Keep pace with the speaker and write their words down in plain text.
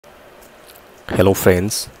Hello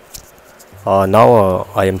friends, now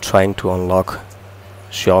I am trying to unlock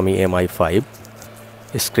Xiaomi Mi5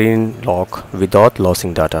 screen lock without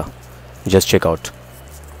losing data. Just check out.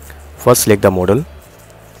 First select the model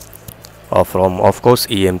from of course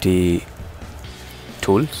EMT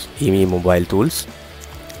tools, EMI mobile tools,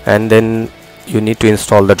 and then you need to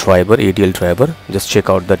install the driver, EDL driver. Just check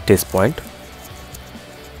out the test point.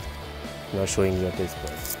 Now showing your test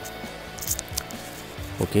point.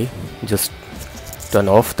 Okay, just turn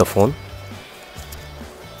off the phone.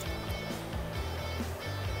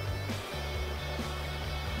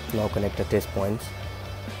 Now connect the test points.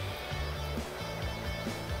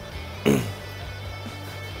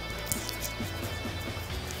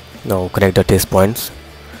 Now connect the test points,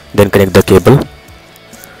 then connect the cable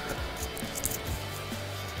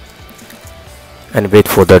and wait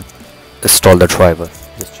for the install the driver.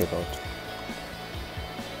 Just check out.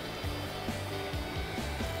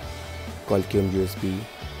 Qualcomm USB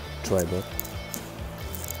driver,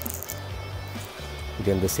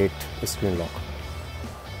 then the set screen lock.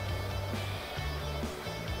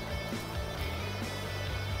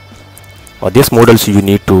 These models you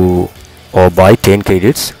need to buy 10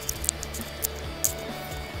 credits.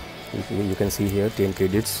 You can see here 10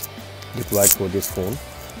 credits required for this phone.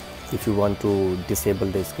 If you want to disable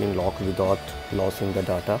the screen lock without losing the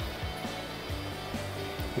data,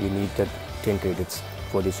 you need the 10 credits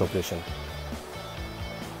for this operation.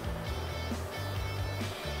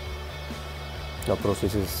 Now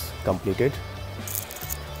process is completed.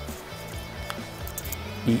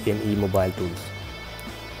 EME mobile tools.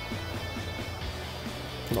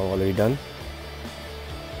 Now already done.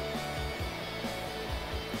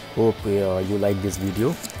 Hope you like this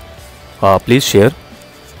video. Please share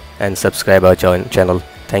and subscribe our channel.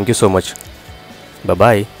 Thank you so much. Bye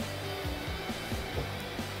bye.